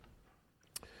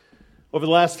Over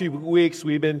the last few weeks,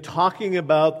 we've been talking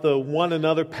about the one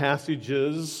another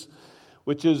passages,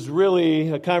 which is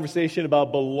really a conversation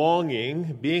about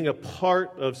belonging, being a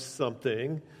part of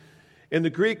something. And the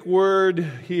Greek word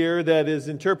here that is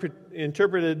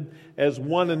interpreted as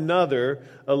one another,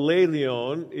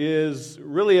 alelion, is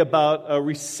really about a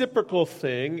reciprocal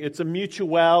thing. It's a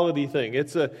mutuality thing.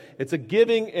 It's a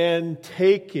giving and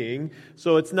taking.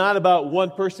 So it's not about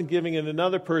one person giving and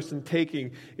another person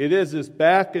taking. It is this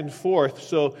back and forth.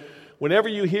 So whenever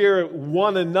you hear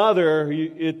one another,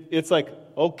 it's like,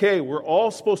 okay, we're all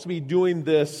supposed to be doing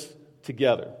this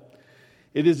together.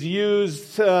 It is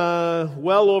used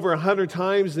well over 100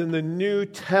 times in the New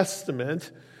Testament,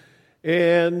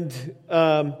 and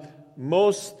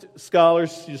most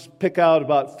scholars just pick out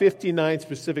about 59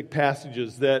 specific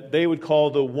passages that they would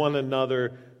call the one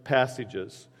another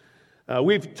passages.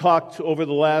 We've talked over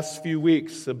the last few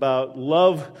weeks about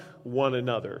love one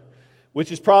another,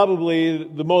 which is probably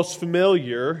the most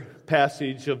familiar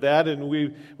passage of that, and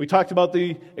we talked about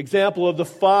the example of the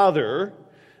Father.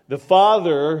 The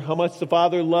Father, how much the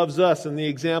Father loves us, and the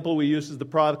example we use is the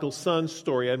prodigal son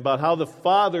story, and about how the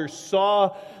Father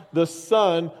saw the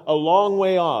Son a long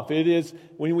way off. It is,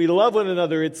 when we love one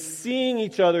another, it's seeing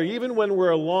each other, even when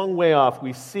we're a long way off.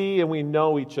 We see and we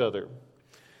know each other.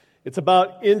 It's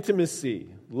about intimacy,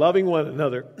 loving one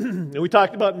another. And we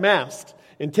talked about masks,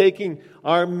 and taking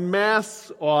our masks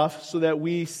off so that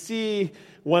we see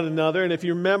one another. And if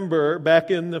you remember, back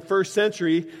in the first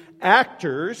century,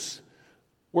 actors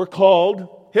were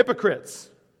called hypocrites.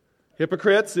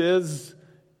 Hypocrites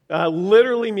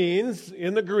literally means,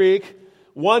 in the Greek,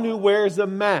 one who wears a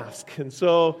mask. And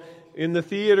so in the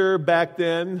theater back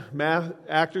then,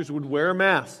 actors would wear a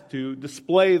mask to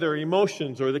display their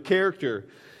emotions or the character.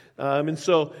 And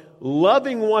so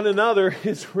loving one another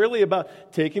is really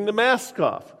about taking the mask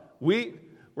off. We're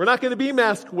not going to be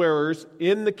mask wearers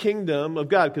in the kingdom of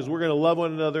God, because we're going to love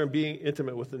one another and be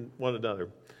intimate with one another.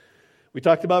 We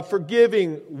talked about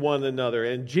forgiving one another,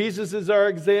 and Jesus is our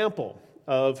example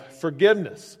of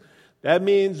forgiveness. That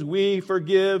means we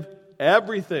forgive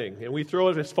everything, and we throw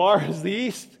it as far as the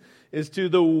east is to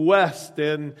the west,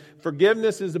 and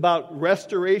forgiveness is about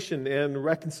restoration and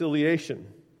reconciliation.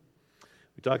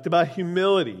 We talked about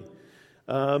humility.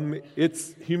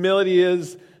 Humility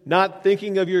is not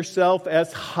thinking of yourself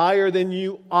as higher than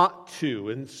you ought to,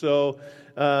 and so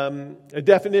a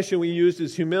definition we used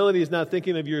is humility is not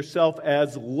thinking of yourself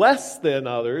as less than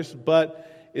others,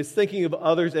 but it's thinking of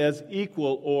others as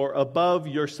equal or above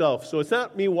yourself. So it's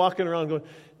not me walking around going,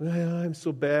 I'm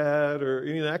so bad, or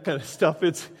that kind of stuff.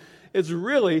 It's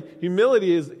really,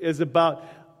 humility is about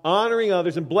honoring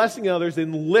others and blessing others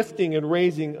and lifting and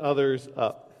raising others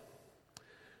up.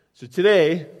 So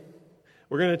today,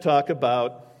 we're going to talk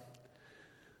about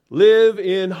live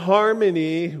in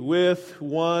harmony with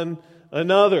one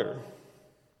another.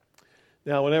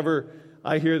 Now, whenever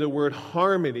I hear the word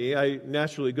harmony, I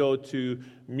naturally go to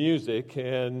music,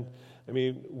 and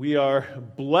we are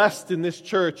blessed in this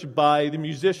church by the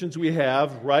musicians we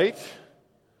have, right?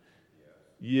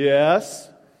 Yes.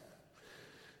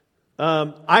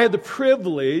 I had the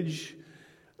privilege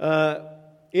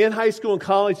in high school and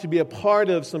college to be a part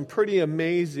of some pretty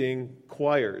amazing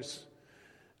choirs.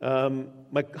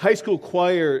 My high school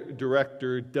choir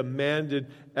director demanded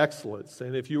excellence,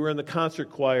 and if you were in the concert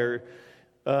choir,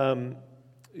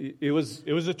 it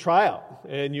was a tryout,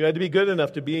 and you had to be good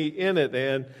enough to be in it.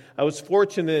 And I was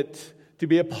fortunate to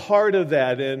be a part of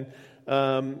that. And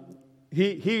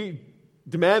he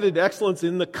demanded excellence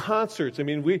in the concerts.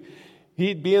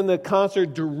 He'd be in the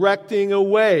concert directing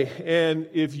away, and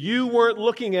if you weren't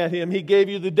looking at him, he gave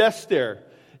you the death stare.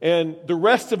 And the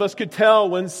rest of us could tell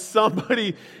when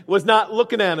somebody was not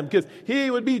looking at him, because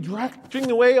he would be directing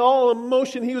away all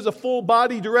emotion. He was a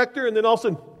full-body director, and then all of a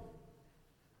sudden,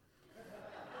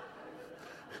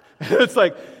 it's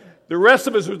like the rest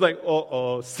of us was like,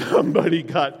 somebody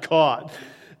got caught.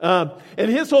 And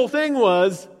his whole thing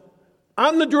was,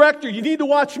 I'm the director. You need to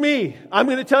watch me. I'm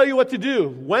going to tell you what to do,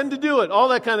 when to do it, all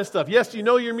that kind of stuff. Yes, you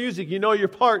know your music, you know your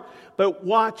part, but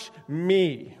watch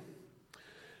me.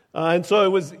 And so it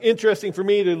was interesting for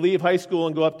me to leave high school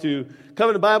and go up to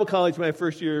Covenant Bible College my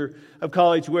first year of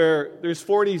college, where there's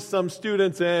 40-some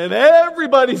students and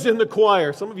everybody's in the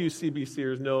choir. Some of you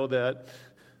CBCers know that.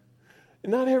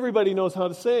 And not everybody knows how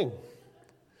to sing.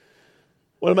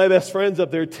 One of my best friends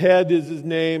up there, Ted is his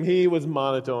name, he was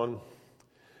monotone.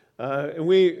 And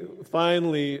we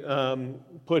finally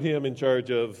put him in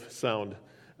charge of sound.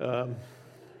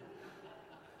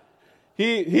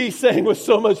 He sang with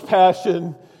so much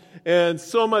passion and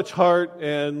so much heart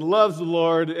and loves the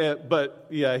Lord, but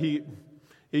yeah, he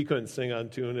couldn't sing on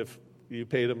tune. you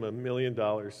paid them $1 million.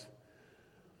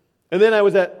 And then I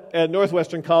was at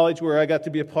Northwestern College, where I got to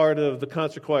be a part of the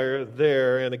concert choir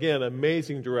there, and again,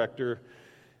 amazing director.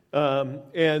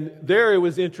 And there it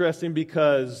was interesting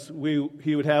because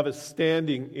he would have us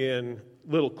standing in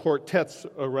little quartets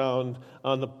around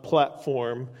on the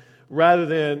platform, rather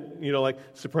than, like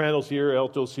sopranos here,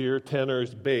 altos here,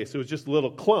 tenors, bass. It was just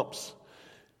little clumps.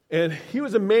 And he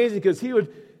was amazing because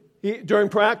during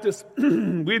practice,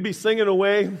 we'd be singing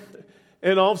away,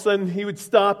 and all of a sudden he would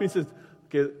stop and he says,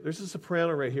 okay, there's a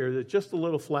soprano right here that's just a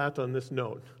little flat on this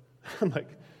note. I'm like,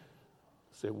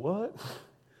 say, what?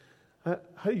 How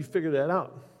do you figure that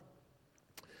out?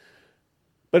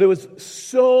 But it was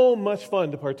so much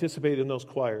fun to participate in those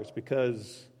choirs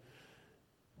because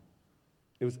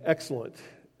it was excellent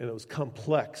and it was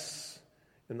complex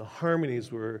and the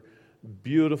harmonies were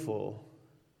beautiful.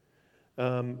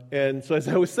 And so as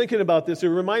I was thinking about this, it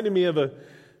reminded me of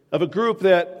a group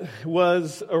that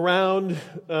was around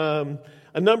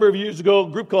a number of years ago, a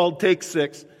group called Take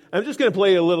Six. I'm just going to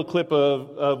play a little clip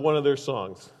of one of their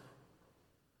songs.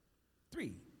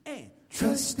 3 and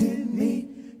trust in me.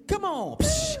 Come on.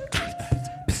 Psh.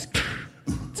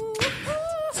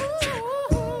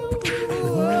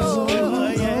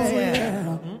 Oh,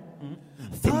 yeah.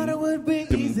 Thought it would be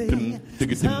easy.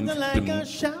 Something like a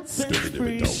shout set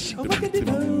free. Oh, what could you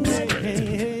do?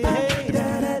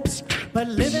 But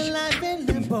living life in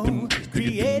limbo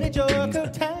created your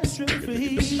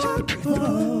catastrophe.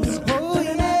 Oh,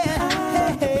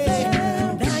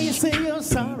 yeah. Now you say you're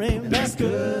sorry, that's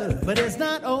good, but it's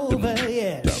not over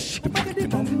yet. So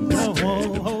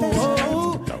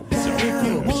if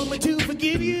you want me to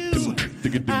forgive you,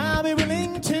 I'll be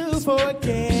willing to forget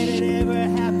it ever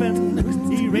happened.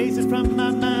 Erase it from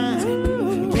my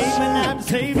mind. Gave me life to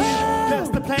save you. That's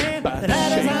the plan that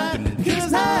I designed.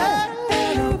 Because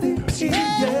I love you.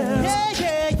 Yeah.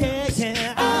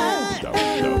 I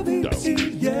love you.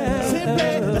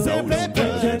 Yeah. Simply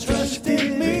put your trust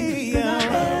in me.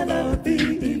 I love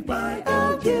you. Why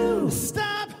don't you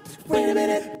stop? Wait a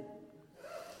minute.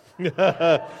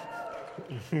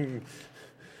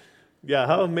 Yeah,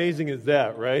 how amazing is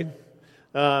that, right?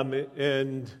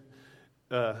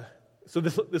 So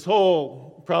this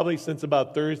whole, probably since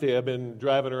about Thursday, I've been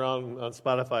driving around on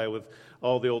Spotify with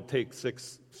all the old Take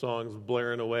Six songs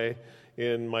blaring away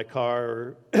in my car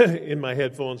or in my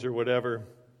headphones or whatever.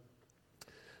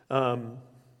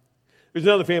 There's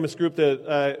another famous group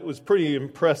that was pretty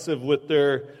impressive with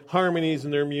their harmonies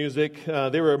and their music.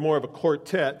 They were more of a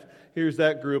quartet. Here's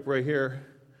that group right here.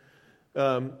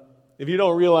 If you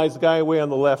don't realize the guy way on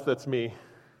the left, that's me.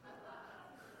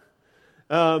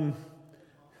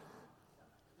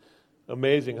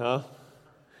 Amazing, huh?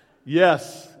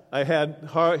 Yes, I had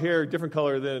hair different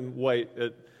color than white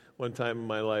at one time in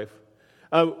my life.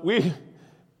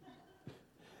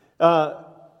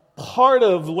 Part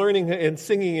of learning and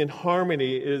singing in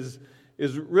harmony is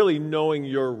really knowing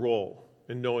your role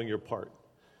and knowing your part.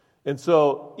 And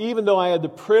so even though I had the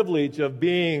privilege of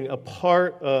being a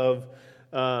part of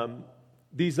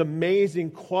these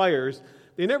amazing choirs,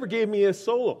 they never gave me a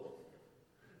solo.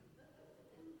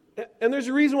 And there's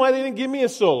a reason why they didn't give me a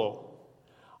solo.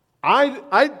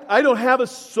 I don't have a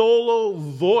solo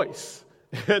voice.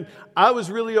 And I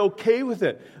was really okay with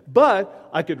it. But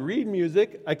I could read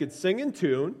music, I could sing in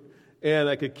tune, and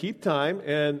I could keep time,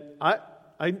 and I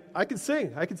could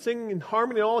sing. I could sing in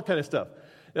harmony, all that kind of stuff.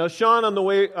 Now, Sean on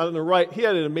the right, he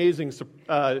had an amazing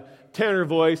tenor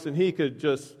voice, and he could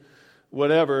just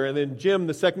whatever. And then Jim,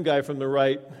 the second guy from the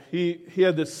right, he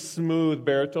had this smooth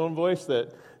baritone voice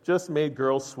that just made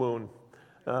girls swoon.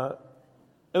 And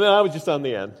then I was just on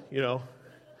the end,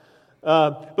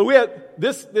 But we had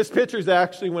this picture is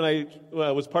actually when I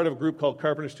was part of a group called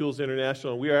Carpenters Tools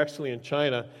International, and we are actually in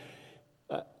China.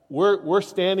 We're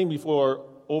standing before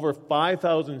over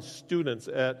 5,000 students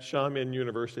at Xiamen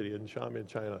University in Xiamen,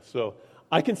 China. So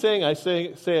I can sing. I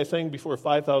sang before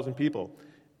 5,000 people.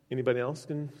 Anybody else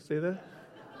can say that?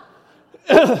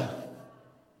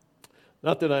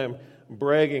 Not that I'm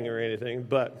bragging or anything,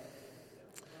 but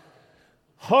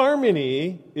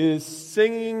harmony is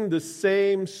singing the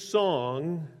same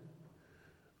song,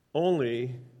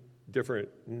 only different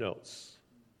notes.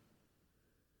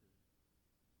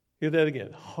 Hear that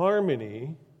again.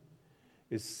 Harmony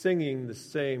is singing the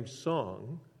same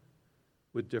song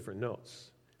with different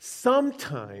notes.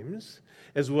 Sometimes,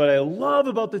 as what I love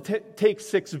about the Take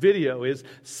Six video is,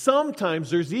 sometimes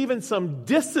there's even some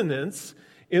dissonance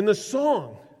in the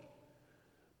song.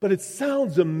 But it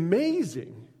sounds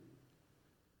amazing.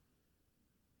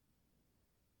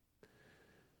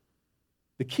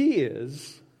 The key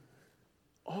is,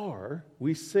 are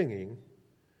we singing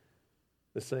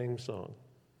the same song.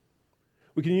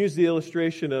 We can use the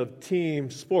illustration of team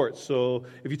sports. So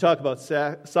if you talk about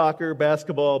soccer,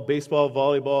 basketball, baseball,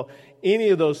 volleyball, any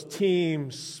of those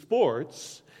team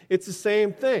sports, it's the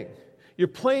same thing. You're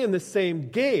playing the same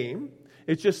game.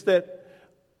 It's just that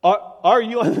are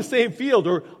you on the same field,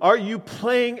 or are you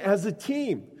playing as a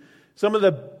team? Some of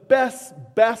the best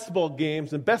basketball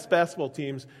games and best basketball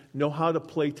teams know how to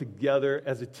play together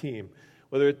as a team.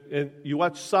 And you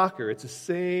watch soccer, it's the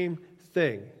same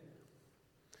thing.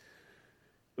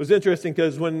 It was interesting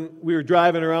because when we were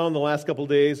driving around the last couple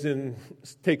of days and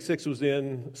Take 6 was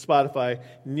in Spotify,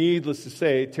 needless to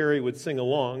say, Terry would sing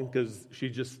along because she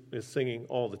just is singing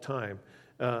all the time.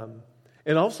 And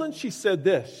all of a sudden she said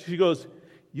this. She goes,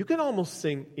 you can almost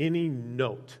sing any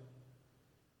note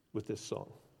with this song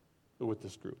or with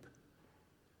this group.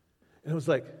 And I was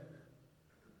like,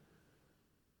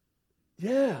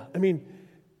 yeah. I mean,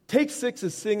 Take 6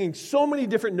 is singing so many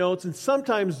different notes, and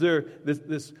sometimes they're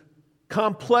this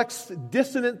complex,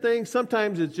 dissonant thing.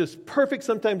 Sometimes it's just perfect.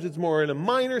 Sometimes it's more in a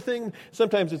minor thing.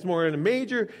 Sometimes it's more in a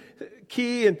major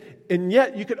key. And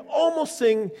yet you could almost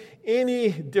sing any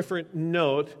different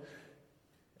note.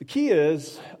 The key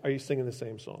is, are you singing the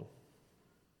same song?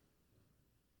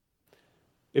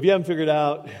 If you haven't figured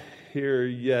out here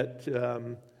yet,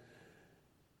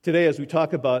 today as we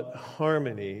talk about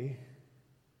harmony,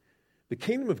 the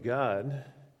kingdom of God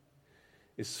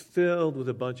is filled with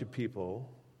a bunch of people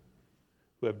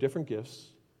who have different gifts,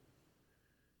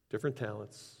 different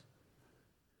talents,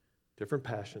 different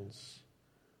passions,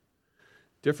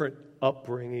 different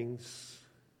upbringings.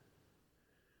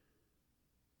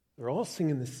 They're all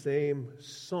singing the same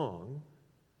song,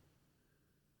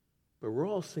 but we're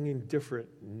all singing different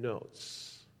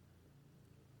notes.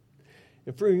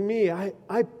 And for me,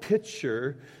 I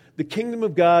picture the Kingdom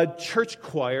of God church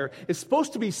choir is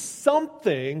supposed to be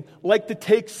something like the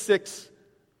Take 6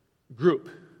 group.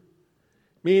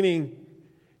 Meaning,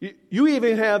 you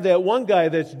even have that one guy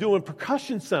that's doing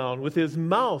percussion sound with his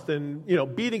mouth and,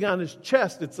 beating on his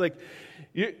chest. It's like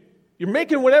you're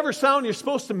making whatever sound you're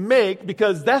supposed to make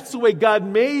because that's the way God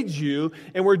made you,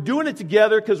 and we're doing it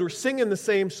together because we're singing the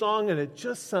same song, and it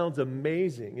just sounds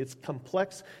amazing. It's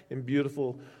complex and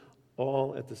beautiful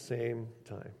all at the same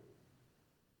time.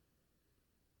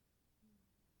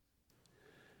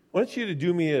 I want you to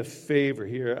do me a favor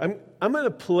here. I'm going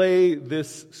to play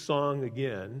this song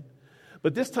again,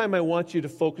 but this time I want you to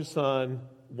focus on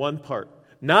one part.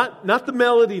 Not the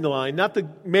melody line, not the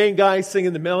main guy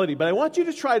singing the melody, but I want you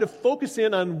to try to focus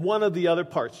in on one of the other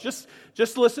parts. Just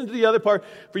listen to the other part.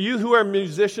 For you who are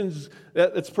musicians,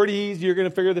 that's pretty easy. You're going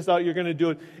to figure this out. You're going to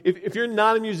do it. If you're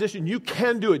not a musician, you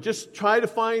can do it. Just try to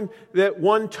find that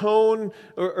one tone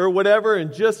or whatever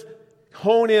and just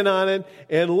hone in on it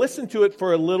and listen to it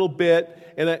for a little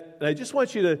bit. And I just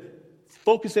want you to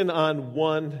focus in on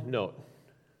one note.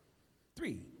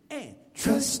 3 and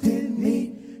trust in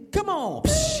me. Come on.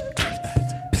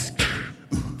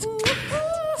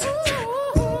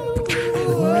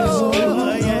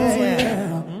 Oh,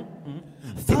 yeah.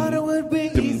 Thought it would be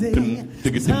easy.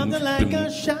 Something like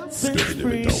a shopping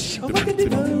spree.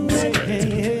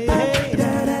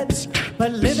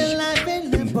 But living life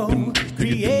in limbo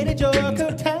created your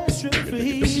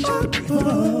catastrophe.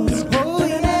 Oh,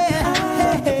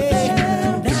 yeah.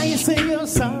 Now you say you're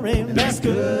sorry, that's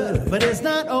good, but it's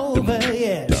not over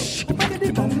yet.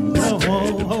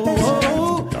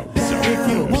 If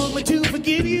you want me to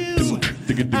forgive you,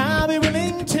 I'll be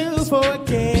willing to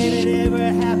forget it ever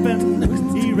happened.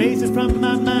 Erase it from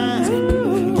my mind.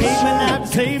 Gave me life to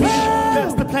save me.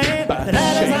 That's the plan that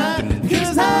I designed.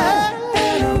 Because I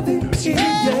love you.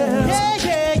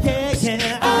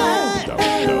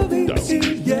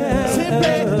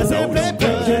 Simply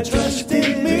put, trust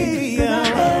in me.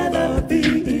 I'll never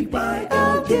be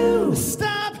without you.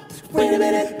 Stop. Wait a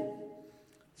minute.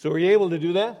 So were you able to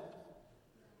do that?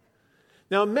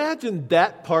 Now imagine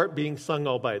that part being sung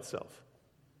all by itself.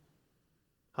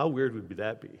 How weird would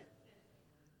that be?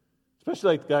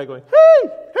 Especially like the guy going, hey,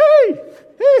 hey,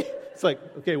 hey. It's like,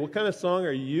 okay, what kind of song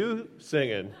are you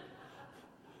singing?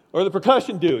 Or the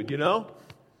percussion dude, The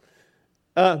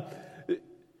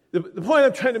point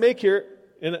I'm trying to make here,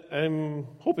 and I'm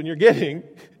hoping you're getting,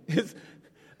 is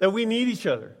that we need each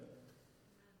other.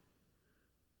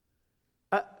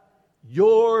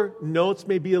 Your notes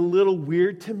may be a little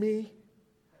weird to me,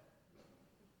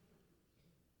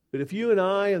 but if you and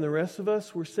I and the rest of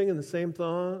us were singing the same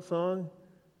song,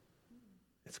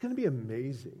 it's going to be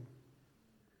amazing.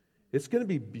 It's going to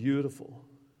be beautiful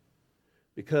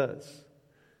because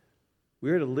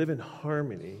we are to live in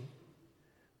harmony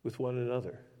with one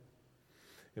another.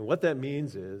 And what that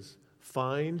means is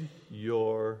find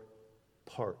your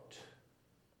part.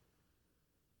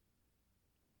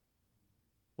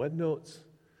 What notes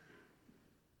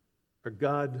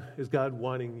is God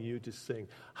wanting you to sing?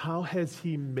 How has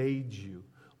He made you?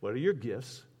 What are your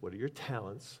gifts? What are your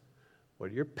talents? What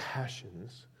are your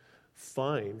passions?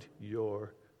 Find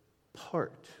your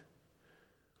part.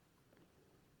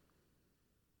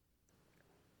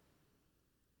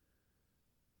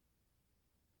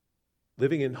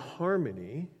 Living in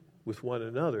harmony with one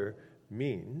another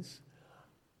means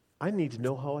I need to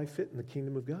know how I fit in the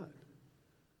kingdom of God.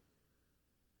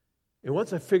 And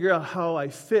once I figure out how I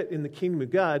fit in the kingdom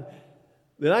of God,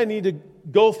 then I need to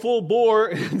go full bore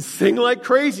and sing like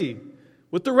crazy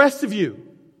with the rest of you.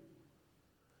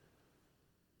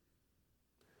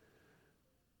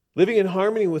 Living in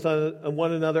harmony with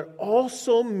one another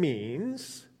also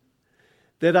means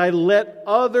that I let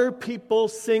other people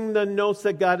sing the notes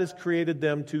that God has created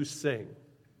them to sing.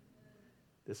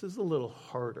 This is a little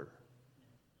harder.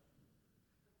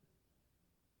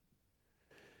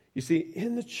 You see,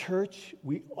 in the church,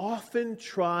 we often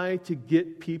try to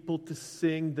get people to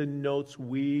sing the notes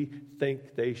we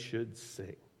think they should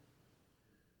sing.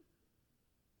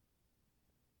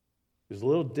 There's a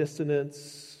little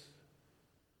dissonance.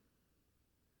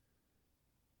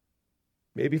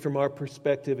 Maybe from our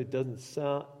perspective, it doesn't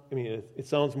sound, it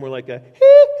sounds more like a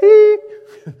hee-hee.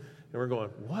 And we're going,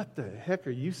 what the heck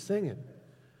are you singing?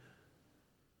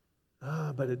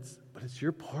 But it's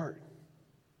your part.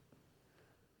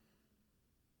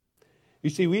 You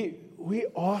see, we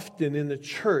often in the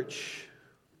church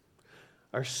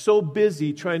are so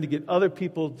busy trying to get other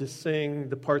people to sing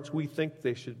the parts we think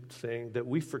they should sing that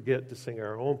we forget to sing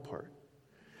our own part.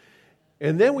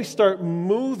 And then we start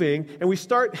moving and we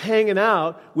start hanging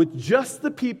out with just the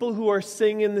people who are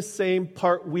singing the same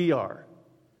part we are.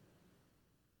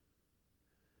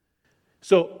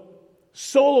 So,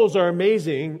 solos are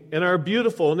amazing and are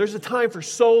beautiful, and there's a time for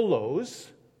solos.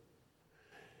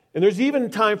 And there's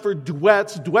even time for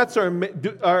duets. Duets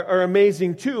are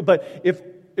amazing too. But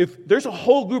if there's a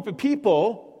whole group of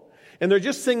people and they're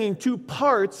just singing two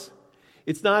parts,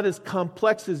 it's not as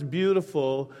complex, as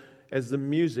beautiful as the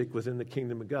music within the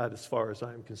kingdom of God as far as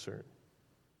I'm concerned.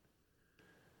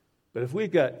 But if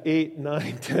we've got 8,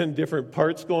 9, 10 different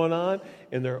parts going on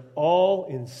and they're all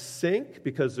in sync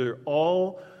because they're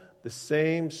all the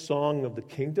same song of the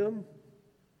kingdom,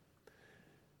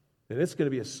 and it's going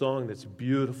to be a song that's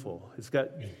beautiful. It's got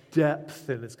depth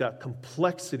and it's got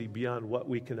complexity beyond what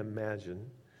we can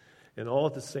imagine. And all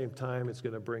at the same time, it's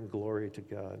going to bring glory to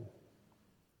God.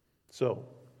 So,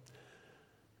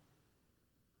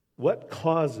 what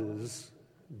causes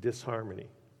disharmony?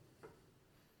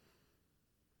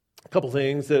 A couple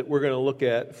things that we're going to look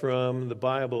at from the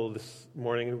Bible this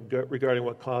morning regarding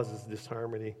what causes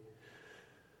disharmony.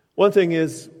 One thing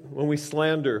is when we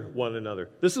slander one another.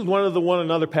 This is one of the one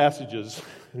another passages,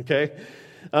 okay?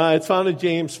 It's found in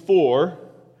James 4,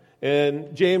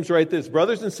 and James writes this,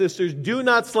 brothers and sisters, do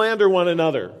not slander one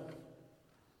another.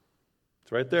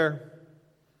 It's right there.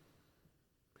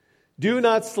 Do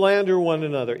not slander one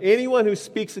another. Anyone who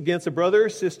speaks against a brother or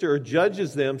sister or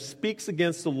judges them speaks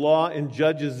against the law and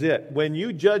judges it. When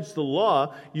you judge the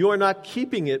law, you are not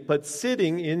keeping it, but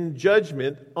sitting in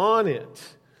judgment on it.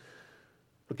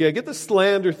 Okay, I get the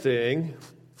slander thing,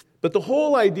 but the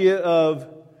whole idea of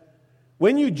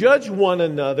when you judge one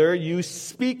another, you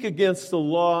speak against the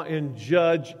law and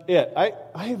judge it.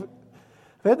 I've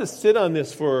had to sit on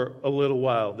this for a little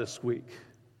while this week.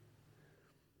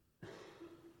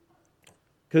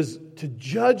 Because to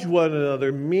judge one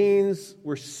another means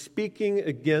we're speaking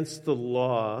against the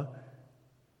law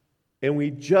and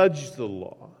we judge the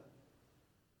law.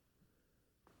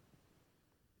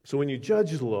 So when you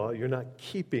judge the law, you're not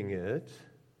keeping it.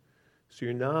 So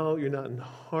you're not in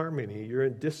harmony, you're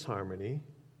in disharmony.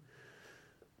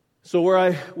 So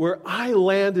where I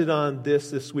landed on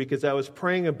this week as I was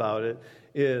praying about it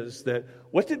is that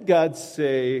what did God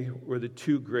say were the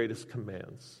two greatest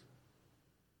commands?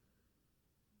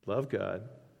 Love God,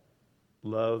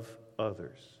 love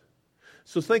others.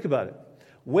 So think about it.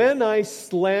 When I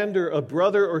slander a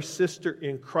brother or sister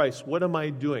in Christ, what am I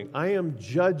doing? I am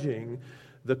judging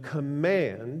the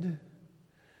command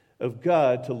of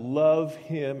God to love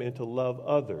Him and to love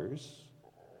others.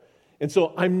 And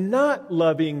so I'm not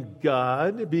loving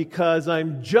God because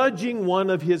I'm judging one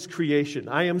of His creation.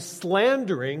 I am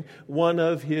slandering one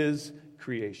of His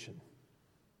creation.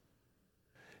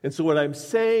 And so what I'm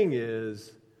saying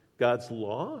is God's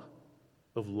law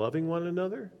of loving one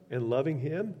another and loving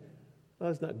Him,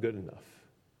 well, that's not good enough.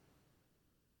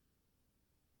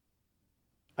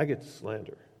 I get to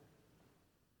slander.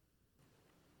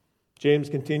 James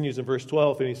continues in verse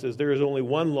 12, and he says, there is only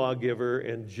one lawgiver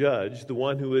and judge, the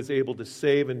one who is able to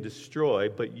save and destroy,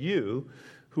 but you,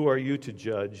 who are you to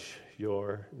judge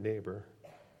your neighbor?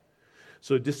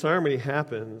 So disharmony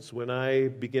happens when I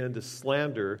begin to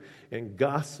slander and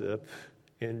gossip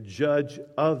and judge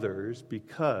others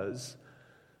because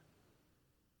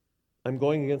I'm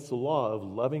going against the law of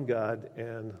loving God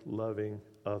and loving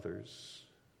others.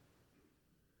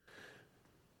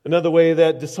 Another way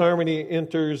that disharmony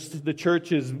enters the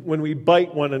church is when we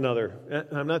bite one another.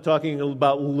 I'm not talking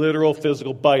about literal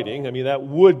physical biting. I mean, that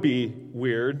would be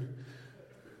weird.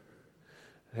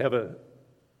 I have a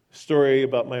story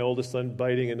about my oldest son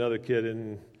biting another kid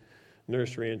in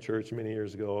nursery and church many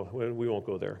years ago. We won't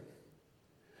go there.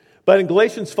 But in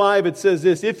Galatians 5, it says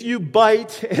this, if you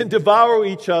bite and devour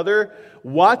each other,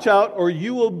 watch out or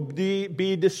you will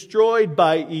be destroyed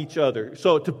by each other.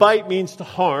 So to bite means to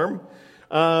harm.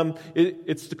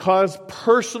 It's to cause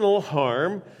personal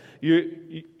harm.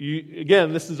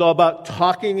 Again, this is all about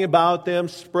talking about them,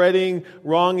 spreading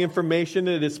wrong information.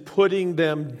 It is putting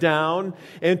them down.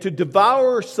 And to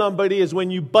devour somebody is when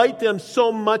you bite them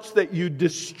so much that you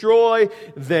destroy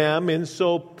them. And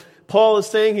so Paul is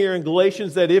saying here in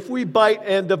Galatians that if we bite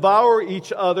and devour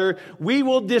each other, we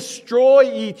will destroy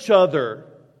each other.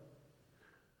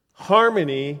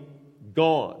 Harmony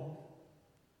gone.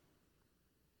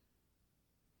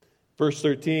 Verse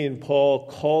 13, Paul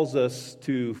calls us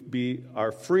to be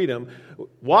our freedom.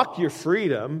 Walk your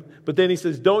freedom, but then he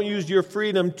says, don't use your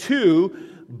freedom to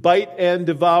bite and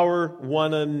devour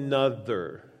one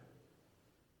another.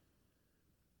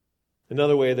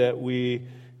 Another way that we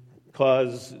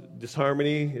cause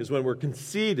disharmony is when we're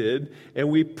conceited and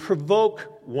we provoke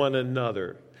one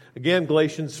another. Again,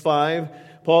 Galatians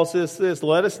 5, Paul says this,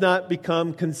 let us not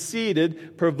become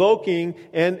conceited, provoking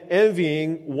and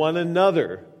envying one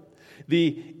another.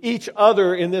 The each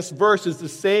other in this verse is the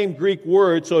same Greek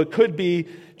word, so it could be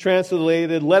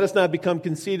translated, let us not become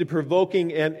conceited,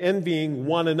 provoking and envying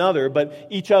one another. But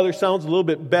each other sounds a little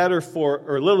bit better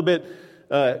or a little bit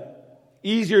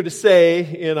easier to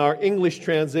say in our English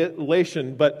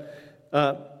translation. But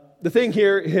the thing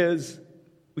here is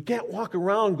we can't walk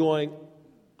around going,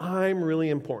 I'm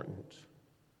really important.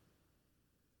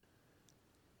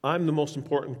 I'm the most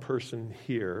important person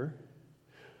here.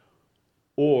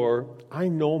 Or, I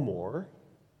know more,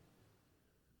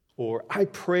 or I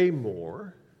pray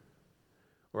more,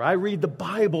 or I read the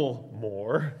Bible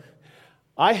more,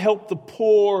 I help the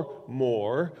poor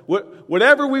more.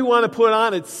 Whatever we want to put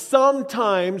on it,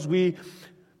 sometimes we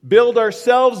build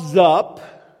ourselves up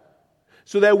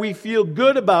so that we feel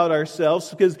good about ourselves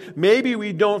because maybe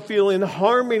we don't feel in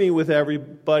harmony with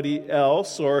everybody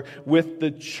else or with the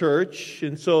church.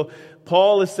 And so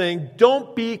Paul is saying,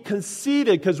 don't be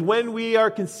conceited, because when we are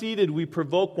conceited, we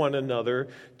provoke one another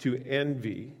to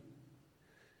envy.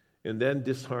 And then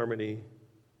disharmony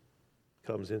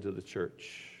comes into the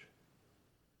church.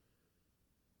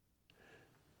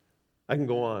 I can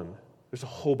go on. There's a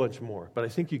whole bunch more, but I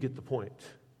think you get the point.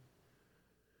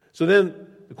 So then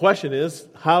the question is,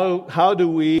 how do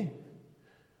we...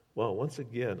 Well, once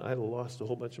again, I lost a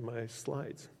whole bunch of my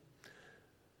slides.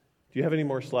 Do you have any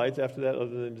more slides after that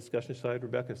other than discussion slide,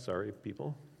 Rebecca? Sorry,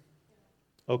 people.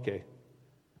 Okay.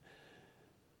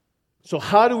 So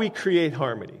how do we create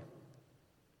harmony?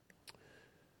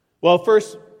 Well,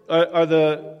 first are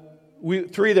the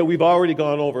three that we've already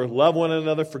gone over. Love one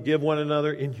another, forgive one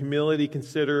another, in humility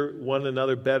consider one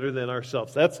another better than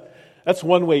ourselves. That's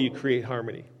one way you create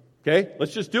harmony. Okay?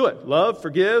 Let's just do it. Love,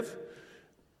 forgive,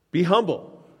 be humble.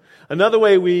 Another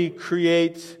way we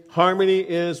create harmony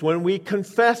is when we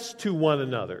confess to one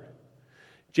another.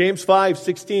 James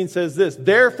 5:16 says this,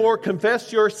 therefore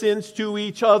confess your sins to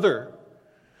each other.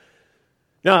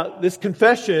 Now, this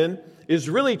confession is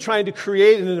really trying to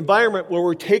create an environment where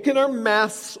we're taking our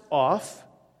masks off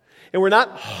and we're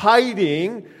not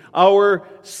hiding our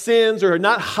sins or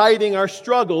not hiding our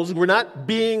struggles. We're not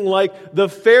being like the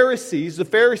Pharisees. The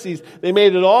Pharisees, they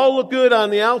made it all look good on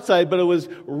the outside, but it was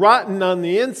rotten on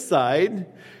the inside.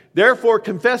 Therefore,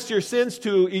 confess your sins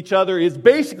to each other is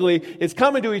basically, it's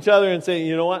coming to each other and saying,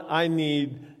 you know what, I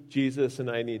need Jesus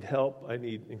and I need help, I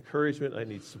need encouragement, I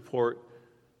need support.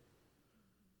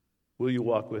 Will you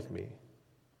walk with me?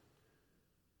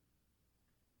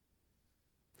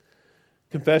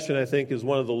 Confession, I think, is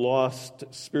one of the lost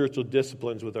spiritual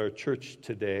disciplines with our church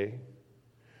today.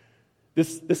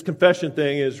 This confession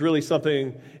thing is really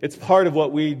something, it's part of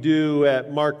what we do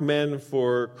at Mark Men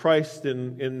for Christ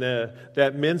in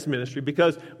that men's ministry,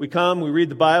 because we come, we read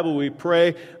the Bible, we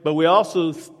pray, but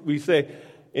we say,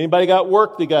 anybody got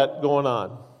work they got going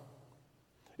on?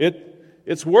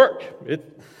 It's work.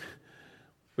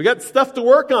 We got stuff to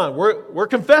work on. We're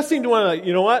confessing to one another.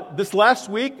 You know what? This last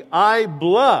week, I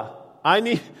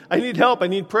need help. I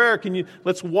need prayer.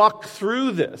 Let's walk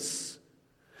through this.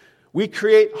 We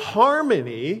create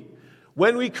harmony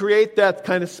when we create that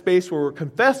kind of space where we're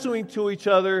confessing to each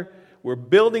other, we're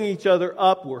building each other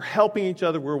up, we're helping each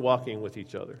other, we're walking with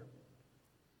each other.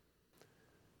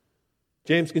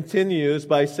 James continues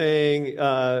by saying,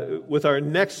 with our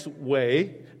next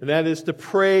way, and that is to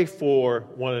pray for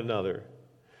one another.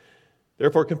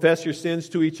 Therefore, confess your sins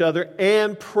to each other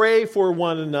and pray for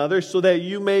one another so that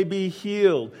you may be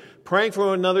healed. Praying for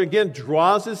one another, again,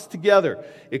 draws us together.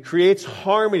 It creates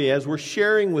harmony as we're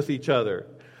sharing with each other.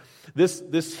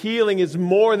 This healing is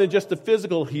more than just a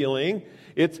physical healing.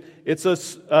 It's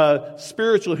a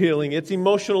spiritual healing. It's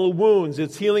emotional wounds.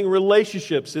 It's healing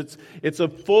relationships. It's a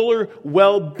fuller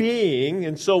well-being.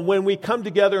 And so when we come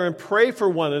together and pray for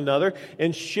one another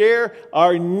and share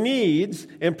our needs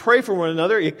and pray for one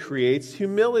another, it creates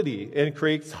humility and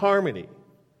creates harmony.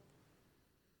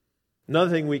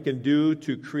 Another thing we can do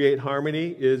to create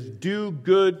harmony is do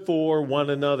good for one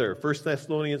another. 1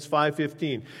 Thessalonians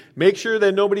 5:15. Make sure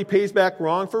that nobody pays back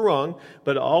wrong for wrong,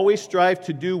 but always strive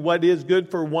to do what is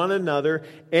good for one another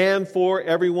and for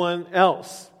everyone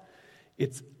else.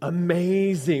 It's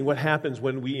amazing what happens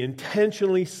when we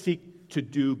intentionally seek to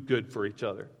do good for each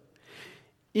other.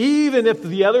 Even if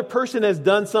the other person has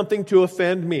done something to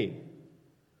offend me,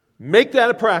 make that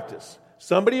a practice.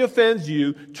 Somebody offends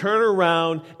you, turn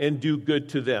around and do good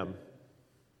to them.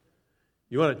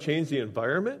 You want to change the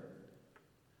environment?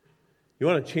 You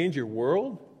want to change your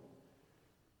world?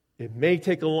 It may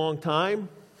take a long time.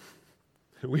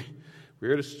 We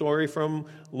heard a story from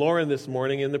Lauren this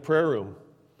morning in the prayer room,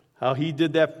 how he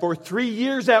did that for 3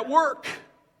 years at work.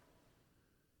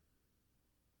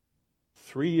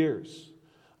 3 years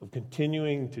of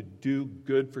continuing to do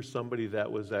good for somebody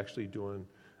that was actually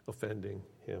offending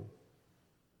him.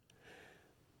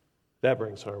 That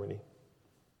brings harmony.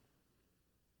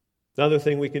 Another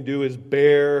thing we can do is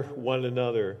bear one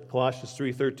another. Colossians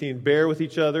 3:13, bear with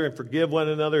each other and forgive one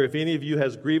another. If any of you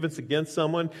has grievance against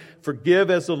someone, forgive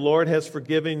as the Lord has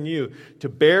forgiven you. To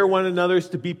bear one another is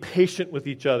to be patient with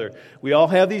each other. We all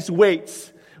have these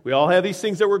weights. We all have these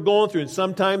things that we're going through, and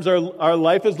sometimes our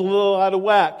life is a little out of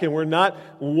whack, and we're not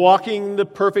walking the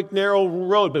perfect narrow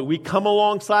road, but we come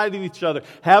alongside of each other,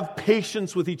 have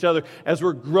patience with each other. As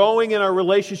we're growing in our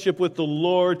relationship with the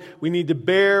Lord, we need to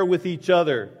bear with each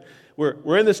other.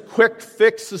 We're in this quick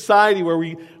fix society where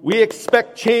we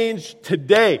expect change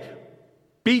today.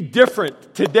 Be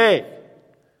different today.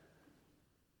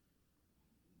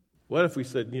 What if we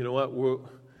said, you know what,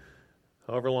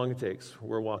 however long it takes,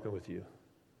 we're walking with you.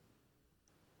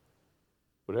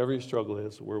 Whatever your struggle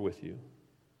is, we're with you.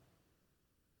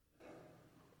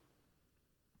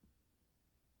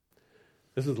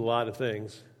 This is a lot of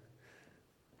things.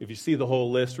 If you see the whole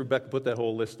list, Rebecca put that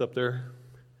whole list up there.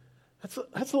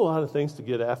 That's a lot of things to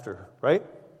get after, right?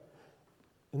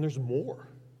 And there's more.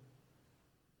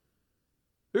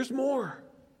 There's more.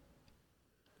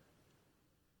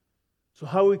 So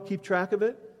how do we keep track of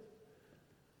it?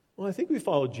 Well, I think we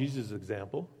follow Jesus'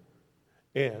 example,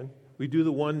 and we do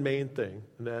the one main thing,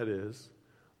 and that is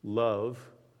love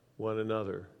one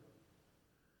another.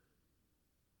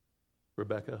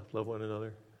 Rebecca, love one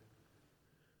another.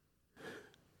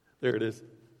 There it is.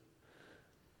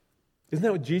 Isn't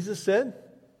that what Jesus said?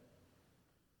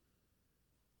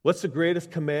 What's the greatest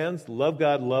commands? Love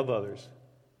God, love others.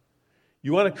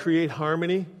 You want to create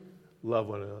harmony? Love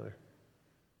one another.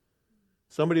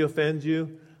 Somebody offends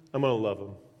you, I'm going to love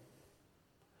them.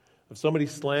 If somebody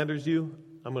slanders you,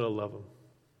 I'm going to love them.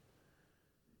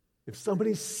 If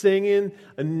somebody's singing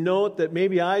a note that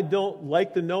maybe I don't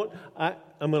like the note, I'm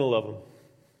going to love them.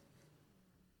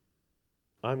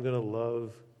 I'm going to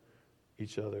love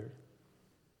each other.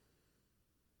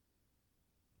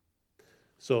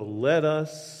 So let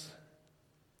us,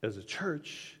 as a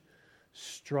church,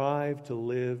 strive to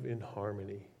live in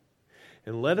harmony.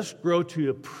 And let us grow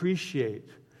to appreciate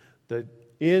the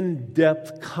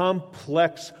in-depth,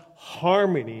 complex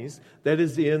harmonies that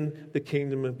is in the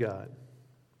kingdom of God.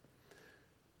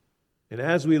 And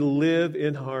as we live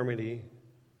in harmony,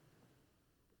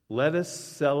 let us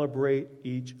celebrate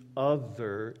each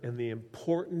other and the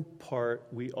important part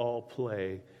we all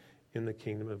play in the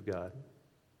kingdom of God.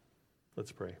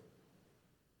 Let's pray.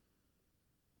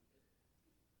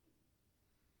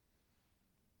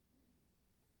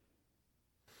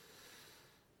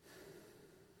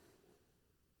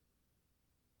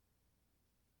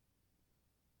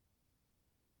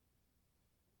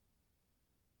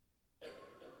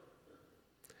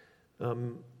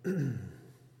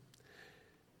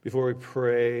 Before we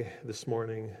pray this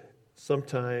morning,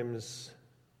 sometimes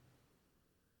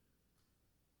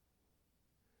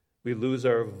we lose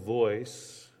our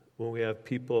voice when we have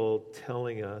people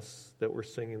telling us that we're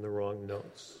singing the wrong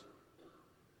notes.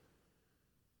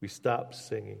 We stop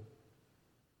singing.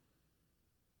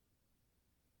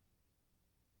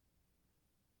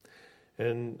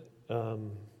 And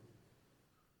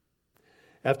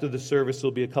after the service,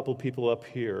 there'll be a couple people up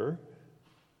here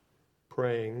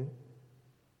praying.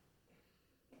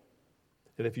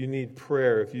 And if you need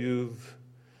prayer, if you've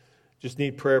just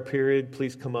need prayer, period,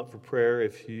 please come up for prayer.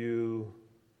 If you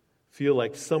feel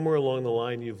like somewhere along the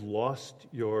line you've lost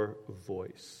your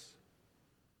voice,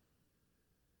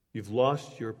 you've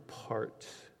lost your part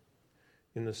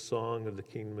in the song of the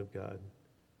kingdom of God,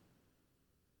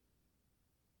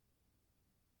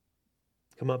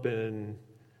 come up and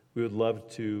we would love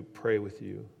to pray with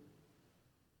you.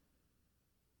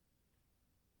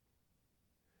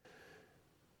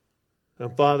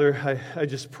 Father, I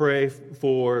just pray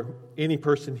for any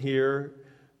person here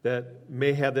that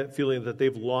may have that feeling that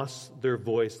they've lost their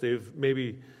voice. They've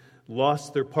maybe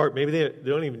lost their part. Maybe they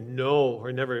don't even know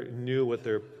or never knew what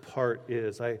their part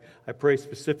is. I pray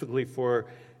specifically for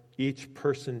each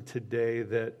person today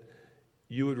that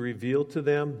you would reveal to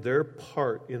them their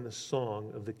part in the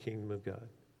song of the kingdom of God.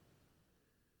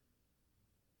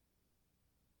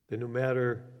 That no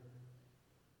matter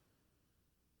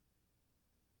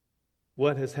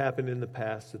what has happened in the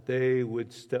past, that they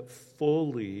would step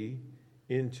fully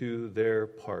into their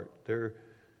part, their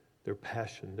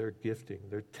passion, their gifting,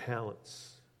 their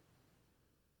talents,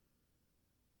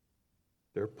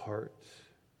 their part.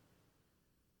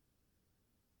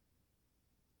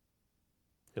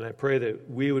 And I pray that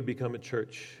we would become a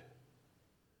church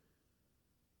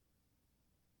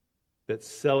that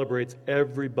celebrates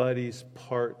everybody's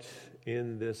part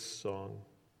in this song.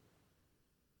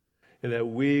 And that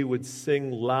we would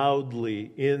sing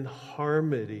loudly, in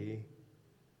harmony,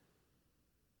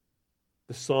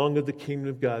 the song of the kingdom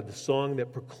of God, the song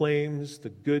that proclaims the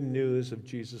good news of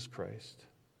Jesus Christ.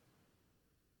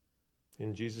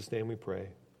 In Jesus' name we pray.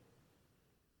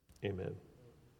 Amen.